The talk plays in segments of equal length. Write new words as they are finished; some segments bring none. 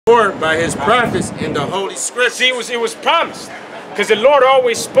Lord by his prophets in the Holy Scriptures. See, it was promised. Because the Lord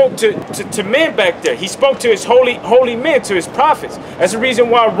always spoke to men back there. He spoke to his holy men, to his prophets. That's the reason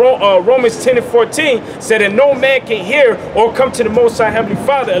why Romans 10 and 14 said that no man can hear or come to the Most High Heavenly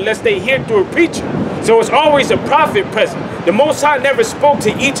Father unless they hear through a preacher. So it's always a prophet present. The Most High never spoke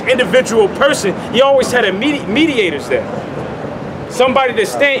to each individual person. He always had a mediators there. Somebody to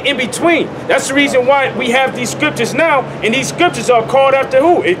stand in between. That's the reason why we have these scriptures now, and these scriptures are called after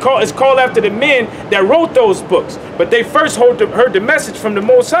who? It's called after the men that wrote those books. But they first heard the message from the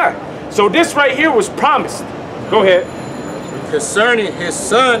Most High. So this right here was promised. Go ahead. Concerning his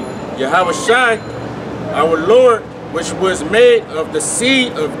son, Yahushua, our Lord, which was made of the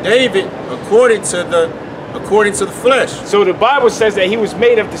seed of David according to the flesh. So the Bible says that he was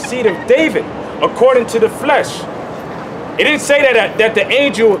made of the seed of David according to the flesh. It didn't say that the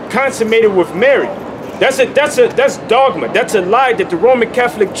angel consummated with Mary. That's dogma. That's a lie that the Roman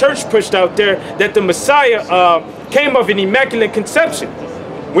Catholic Church pushed out there, that the Messiah came of an immaculate conception.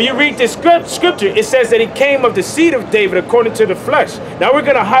 When you read this scripture, it says that he came of the seed of David according to the flesh. Now we're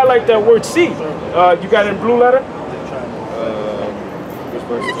going to highlight that word seed. You got it in blue letter? Which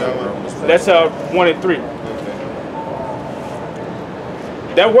verse is that one? That's 1 and 3. Okay.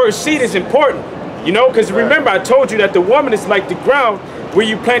 That word seed is important. You know, because remember, I told you that the woman is like the ground where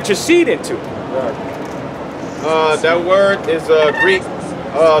you plant your seed into. That word is Greek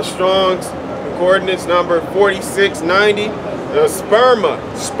Strong's Concordance number 4690. Sperma.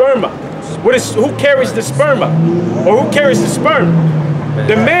 Sperma. Who carries the sperma? Or who carries the sperm?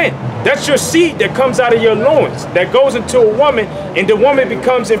 The man. That's your seed that comes out of your loins, that goes into a woman, and the woman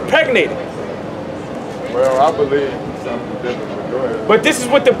becomes impregnated. Well, I believe something different. But this is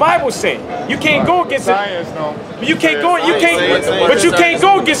what the Bible's saying. You can't go against science, it. You can't go. You can't. But you can't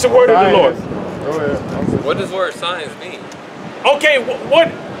go against the word of the Lord. Go ahead. What does word science mean? Okay.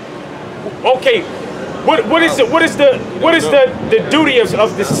 Okay. What is the duty of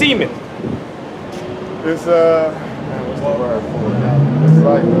the semen? It's what's the word for it? It's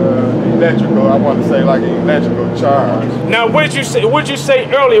like electrical. I want to say like an electrical charge. Now, what did you say? What did you say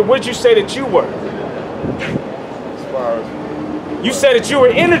earlier? What did you say that you were? As far as you said that you were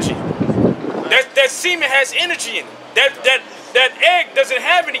energy. That semen has energy in it. That egg doesn't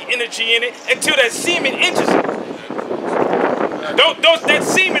have any energy in it until that semen enters it. That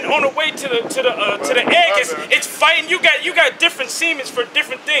semen on the way to the egg it's fighting. You got different semens for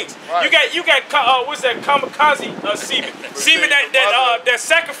different things. Right. You got what's that, kamikaze semen that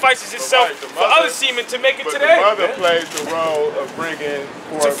sacrifices itself for other semen to make it to the egg. The mother plays the role of bringing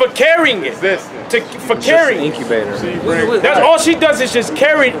forth for carrying it. For carrying incubator. That's all she does is just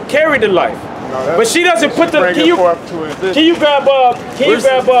carry the life. No, but she doesn't put the. Can you grab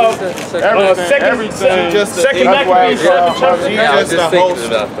second Maccabees She's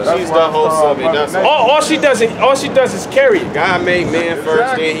the host of it. All she does is carry it. God made man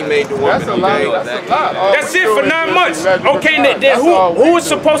first, then he made the woman. That's a lot. That's it for 9 months. Okay, then who is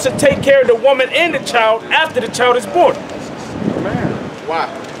supposed to take care of the woman and the child after the child is born? Why?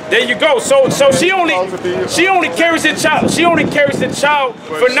 There you go. So she only carries the child. She only carries the child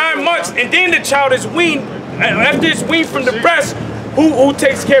for 9 months, and then the child is weaned. After it's weaned from the breast, who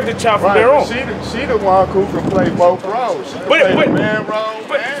takes care of the child from their own? She the one who can play both roles. She can play the man role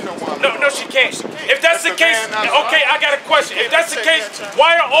and the woman. No, she can't. If that's the case, okay, I got a question. If that's the case,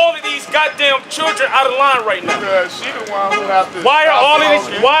 why are all of these goddamn children out of line right now? Because she the one who has to. Why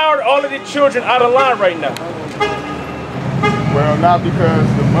are all of the children out of line right now? Well, not because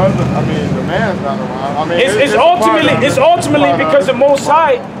the man's not around. It's ultimately because the Most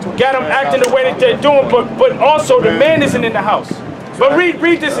High got them acting the way that they're doing, but also the man isn't in the house. But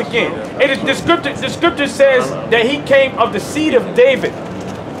read this again. The scripture says that he came of the seed of David.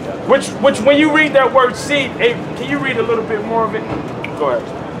 Which when you read that word seed, can you read a little bit more of it? Go ahead.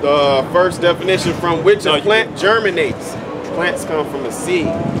 The first definition from which a plant germinates. Plants come from a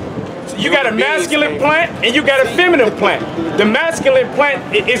seed. You got a masculine plant and you got a feminine plant. The masculine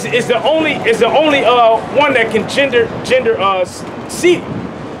plant is the only one that can gender seed,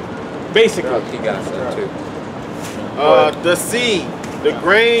 basically. He got that too. The seed, the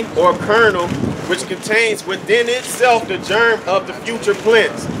grain or kernel, which contains within itself the germ of the future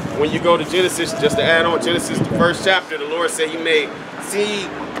plants. When you go to Genesis, just to add on, Genesis, the first chapter, the Lord said He made seed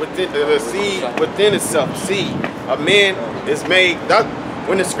within the seed within itself. Seed. A man is made.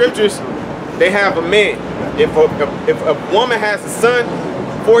 When the scriptures, they have a man. If a woman has a son,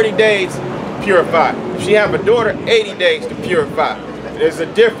 40 days purified. If she have a daughter, 80 days to purify. There's a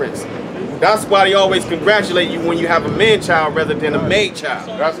difference. That's why they always congratulate you when you have a man child rather than a maid child.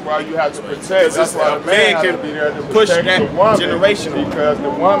 That's why you have to protect. That's why the man can has to be there to push protect that the woman, generation. because the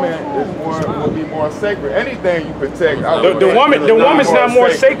woman will be more sacred. Anything you protect, the woman's not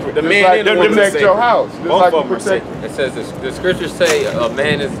more sacred. The man like and you the protect your house. Just Both like you of them are protect. sacred. It says the scriptures say a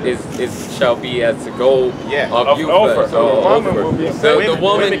man shall be as the gold of youth. Ophir. So the woman will be The sacred.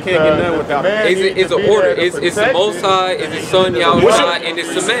 woman can't get none without it. It's an order. It's the Most High, it's the Son Yahweh, and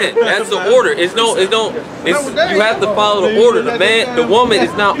it's the man. That's the order. You have to follow the order. The woman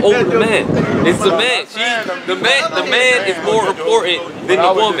is not over the man. It's the man. The man is more important than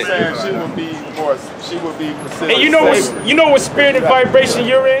the woman. She would be considered. And you know what spirit and vibration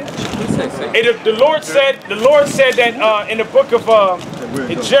you're in? And the Lord said that in the book of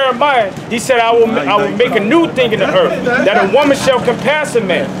in Jeremiah, He said, I will make a new thing in the earth, that a woman shall compass a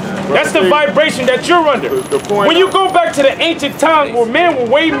man. That's the vibration that you're under. When you go back to the ancient times where men were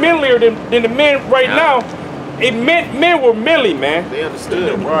way manlier than the men right now, it meant men were manly, man. They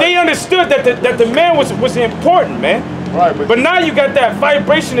understood. They understood that the man was important, man. Right, but now you got that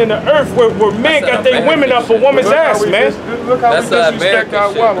vibration in the earth where men got their women up a woman's ass, man. Look how we disrespect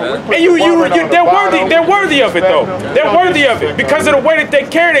our woman. And they're worthy of it though. They're worthy of it because of the way that they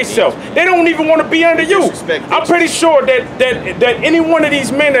carry themselves. They don't even want to be under you. I'm pretty sure that any one of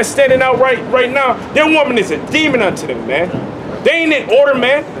these men that's standing out right now, their woman is a demon unto them, man. They ain't in order,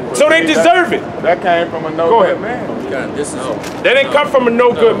 man. So they deserve it. That came from a no-good man. That didn't come from a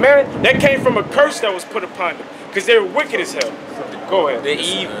no-good man. That came from a curse that was put upon them. Because they were wicked as hell. Go ahead. Did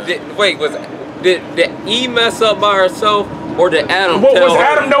Eve mess up by herself, or did Adam tell was her?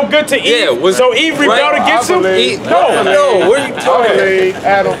 Adam no good to Eve? Yeah, so Eve rebelled against him? No, what are you talking about?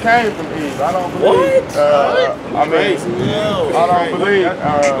 Adam came from Eve. I don't believe. What? I don't believe. I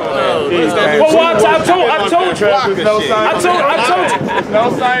told you. There's no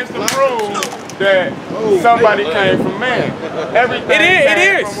science to prove that somebody came from man. Everything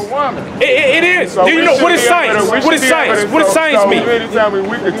came from a woman. It is. So do you know what is science? What is science? What does science mean?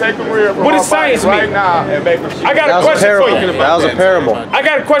 We could take a rib from what does science mean? Right now and make a sheep. I got a question for you. That was a parable. I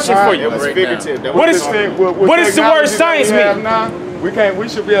got a question for you. What does the word science mean? We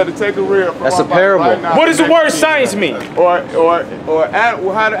should be able to take a rib from That's a parable. Right now. What does the word science mean? Or how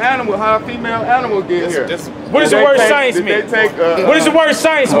a female animal get here? What does the word science mean? What does the word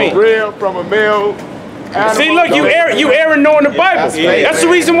science mean? Rib from a male animal. See, look, you Aaron knowing the Bible. That's the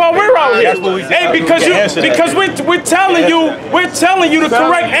reason why we're out here. Hey, because we're telling you the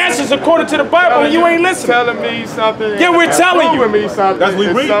correct answers according to the Bible, and you ain't listening. Telling me something. Yeah, we're telling you. Me something. That's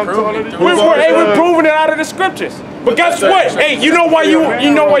what We're proving it out of the scriptures. But guess what? Hey, you know why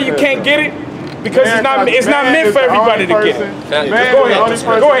you can't get it? Because it's not meant for everybody to get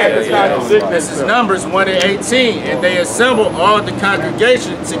it. Go ahead. This is Numbers 1:18, and they assembled all the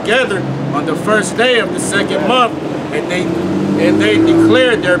congregation together on the first day of the second month, and they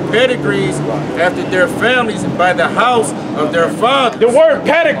declared their pedigrees after their families by the house of their fathers. The word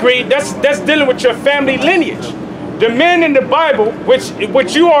pedigree, that's dealing with your family lineage. The men in the Bible, which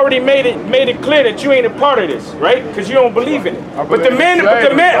you already made it clear that you ain't a part of this, right? Because you don't believe in it. But the men,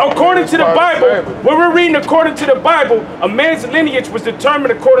 according to the Bible, when we're reading according to the Bible, a man's lineage was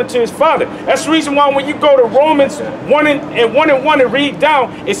determined according to his father. That's the reason why when you go to Romans 1 and read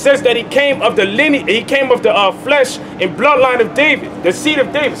down, it says that he came of the lineage, he came of the flesh and bloodline of David, the seed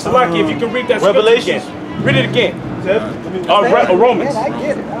of David. Salaki, if you can read that scripture again. Read it again. Romans.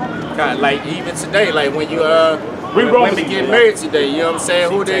 Kind of like even today, like when you women get married today, you know what I'm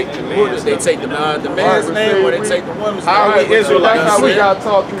saying? Who they take the man's name or they take the woman's name? That's how we got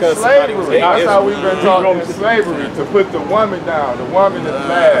taught through slavery. That's how we've been taught in slavery, to put the woman down. The woman is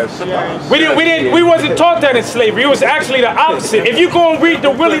last. We wasn't taught that in slavery. It was actually the opposite. If you go and read the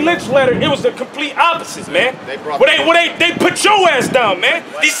Willie Lynch letter, it was the complete opposite, man. They put your ass down, man.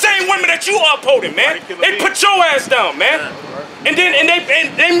 These same women that you upholding, man. They put your ass down, man. And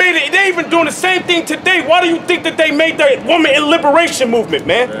they made it. They even doing the same thing today. Why do you think that they made the woman in liberation movement,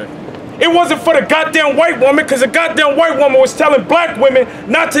 man? It wasn't for the goddamn white woman, because the goddamn white woman was telling black women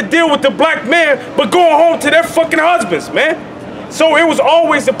not to deal with the black man, but going home to their fucking husbands, man. So it was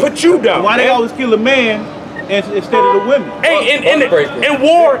always to put you down. Why they always kill a man instead of the women? Hey, in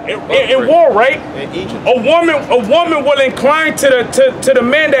war, right? A woman will incline to the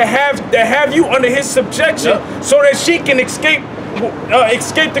man that have you under his subjection, so that she can escape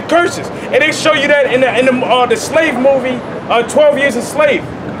the curses. And they show you that in the slave movie, 12 Years a Slave.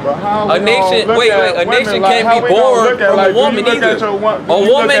 A nation, wait, a nation can't be born from a woman either. A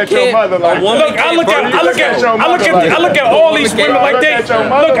woman can't. Look, I look at all these women like they.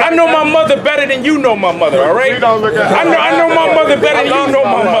 Look, I know my mother better than you know my mother. All right. I know my mother better than you know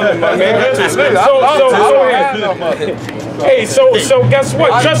my mother, my man. Hey, so guess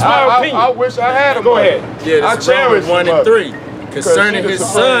what? Trust my opinion. I wish I had a Go ahead. Yeah, I cherish 1 and 3. Concerning his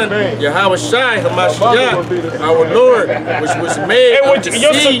son, Yahushua Hamashiach, our Lord, which was made of the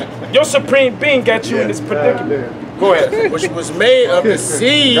seed. Your supreme being got you in this predicament. Go ahead. Which was made of the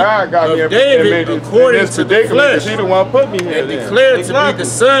seed of David according to the flesh, and declared to be the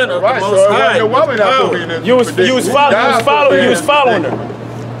son of the Most High. You was following her.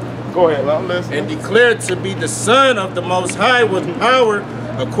 Go ahead. And declared to be the son of the Most High with power,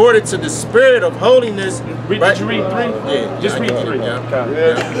 according to the spirit of holiness. Did you read 3? Yeah. Just read 3.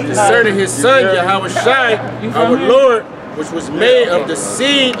 Concerning his son, Yahushua, our Lord, which was made of the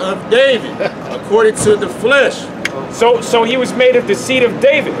seed of David, according to the flesh. So he was made of the seed of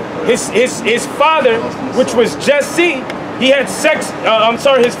David. His father, which was Jesse, he had sex.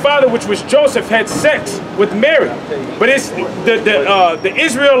 His father, which was Joseph, had sex with Mary. But it's the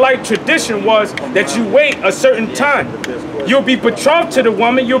Israelite tradition was that you wait a certain time. You'll be betrothed to the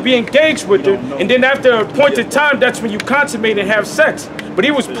woman, you'll be engaged with her, and then after a appointed time, that's when you consummate and have sex. But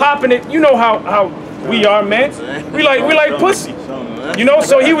he was popping it. You know how we are, man. We like pussy. You know,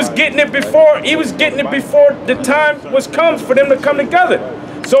 so he was getting it before the time was come for them to come together.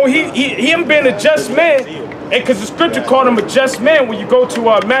 So him being a just man, and because the scripture called him a just man when you go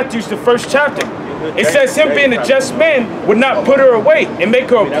to Matthew's the 1st chapter. It says him being a just man would not put her away and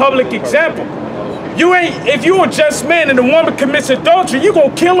make her a public example. If you a just man and a woman commits adultery, you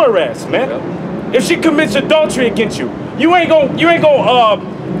gonna kill her ass, man. If she commits adultery against you, you ain't gonna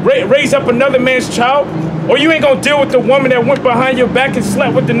raise up another man's child, or you ain't gonna deal with the woman that went behind your back and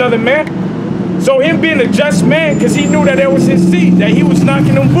slept with another man. So him being a just man, because he knew that that was his seed, that he was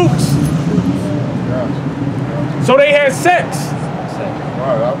knocking them boots. So they had sex.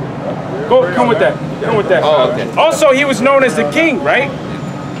 Come with that. Come with that. Oh, okay. Also, he was known as the king, right?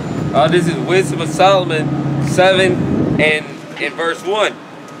 This is Wisdom of Solomon 7 and in verse 1.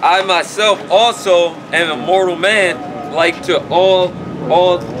 I myself also am a mortal man, like to all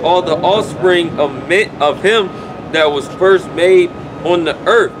the offspring of him that was first made on the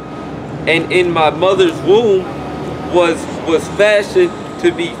earth, and in my mother's womb was fashioned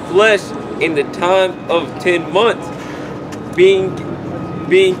to be flesh in the time of 10 months, being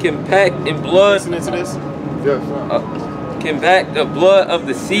compact in blood. Listening to this? Yes, compact the blood of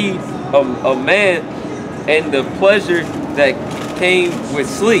the seed of man, and the pleasure that came with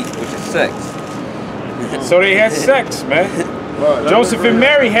sleep, which is sex. So they had sex, man. Joseph and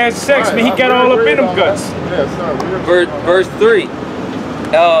Mary had sex, man. He got all up in them guts. Verse 3.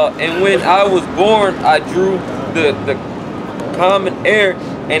 And when I was born, I drew the common air,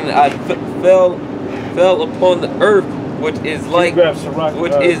 and I fell upon the earth, which is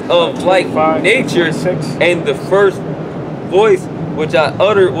of like nature, and the first voice which I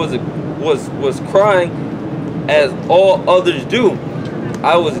uttered was crying, as all others do.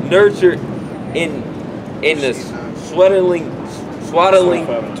 I was nurtured in the swaddling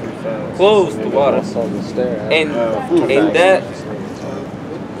clothes, the water, and that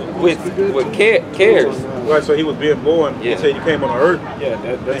with cares. Right, so he was being born. Yeah. He said you came on the earth. Yeah,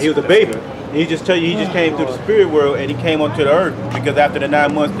 and he was a baby. And he just came through the spirit world, and he came onto the earth because after the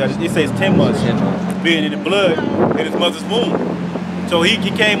 9 months, it says 10 months, being in the blood in his mother's womb. So he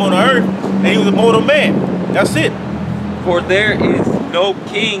came on the earth, and he was a mortal man. That's it. For there is no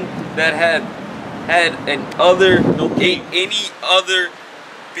king that had any other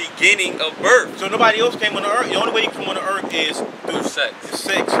beginning of birth. So nobody else came on the earth. The only way you come on the earth is through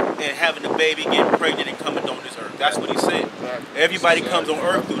sex and having a baby, getting pregnant, and coming on this earth. That's what he said. Everybody comes on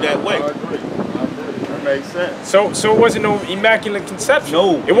earth through that way. I agree. That makes sense. So it wasn't no immaculate conception.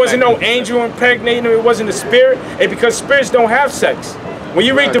 No. It wasn't no angel impregnating him. It wasn't a spirit. And because spirits don't have sex. When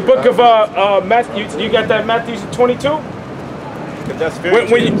you read the book of Matthew, you got that Matthew 22? That's spirit.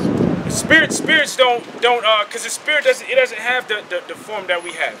 Spirits don't because the spirit doesn't have the form that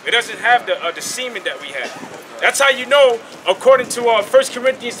we have. It doesn't have the semen that we have. That's how you know, according to 1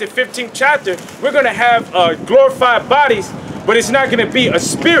 Corinthians the 15th chapter, we're gonna have glorified bodies, but it's not gonna be a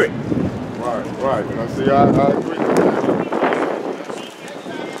spirit. Right. See, I agree with that.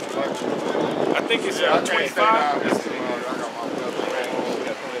 I think it's 25. I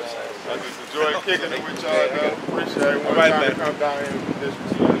just enjoy kicking it with y'all, though. Appreciate it. One time to come down here and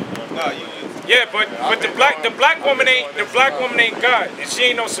disrespect. Yeah, but the black woman ain't God, and she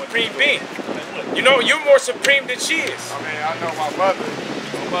ain't no supreme being. You know, you're more supreme than she is. I mean, I know my mother.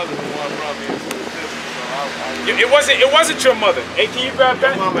 mother the one brought me into the business. It wasn't your mother. Hey, can you grab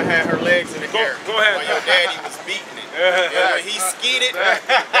that? Your mama had her legs in the air. Go ahead. While your daddy was beating it. And when he skeeted,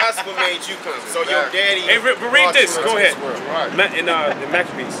 that's what made you come. So your daddy. Hey, read this. Go ahead. Right. In the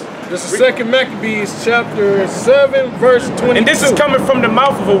Maccabees. This is 2 Maccabees chapter 7, verse 22. And this is coming from the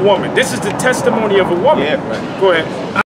mouth of a woman. This is the testimony of a woman. Yeah, right. Go ahead.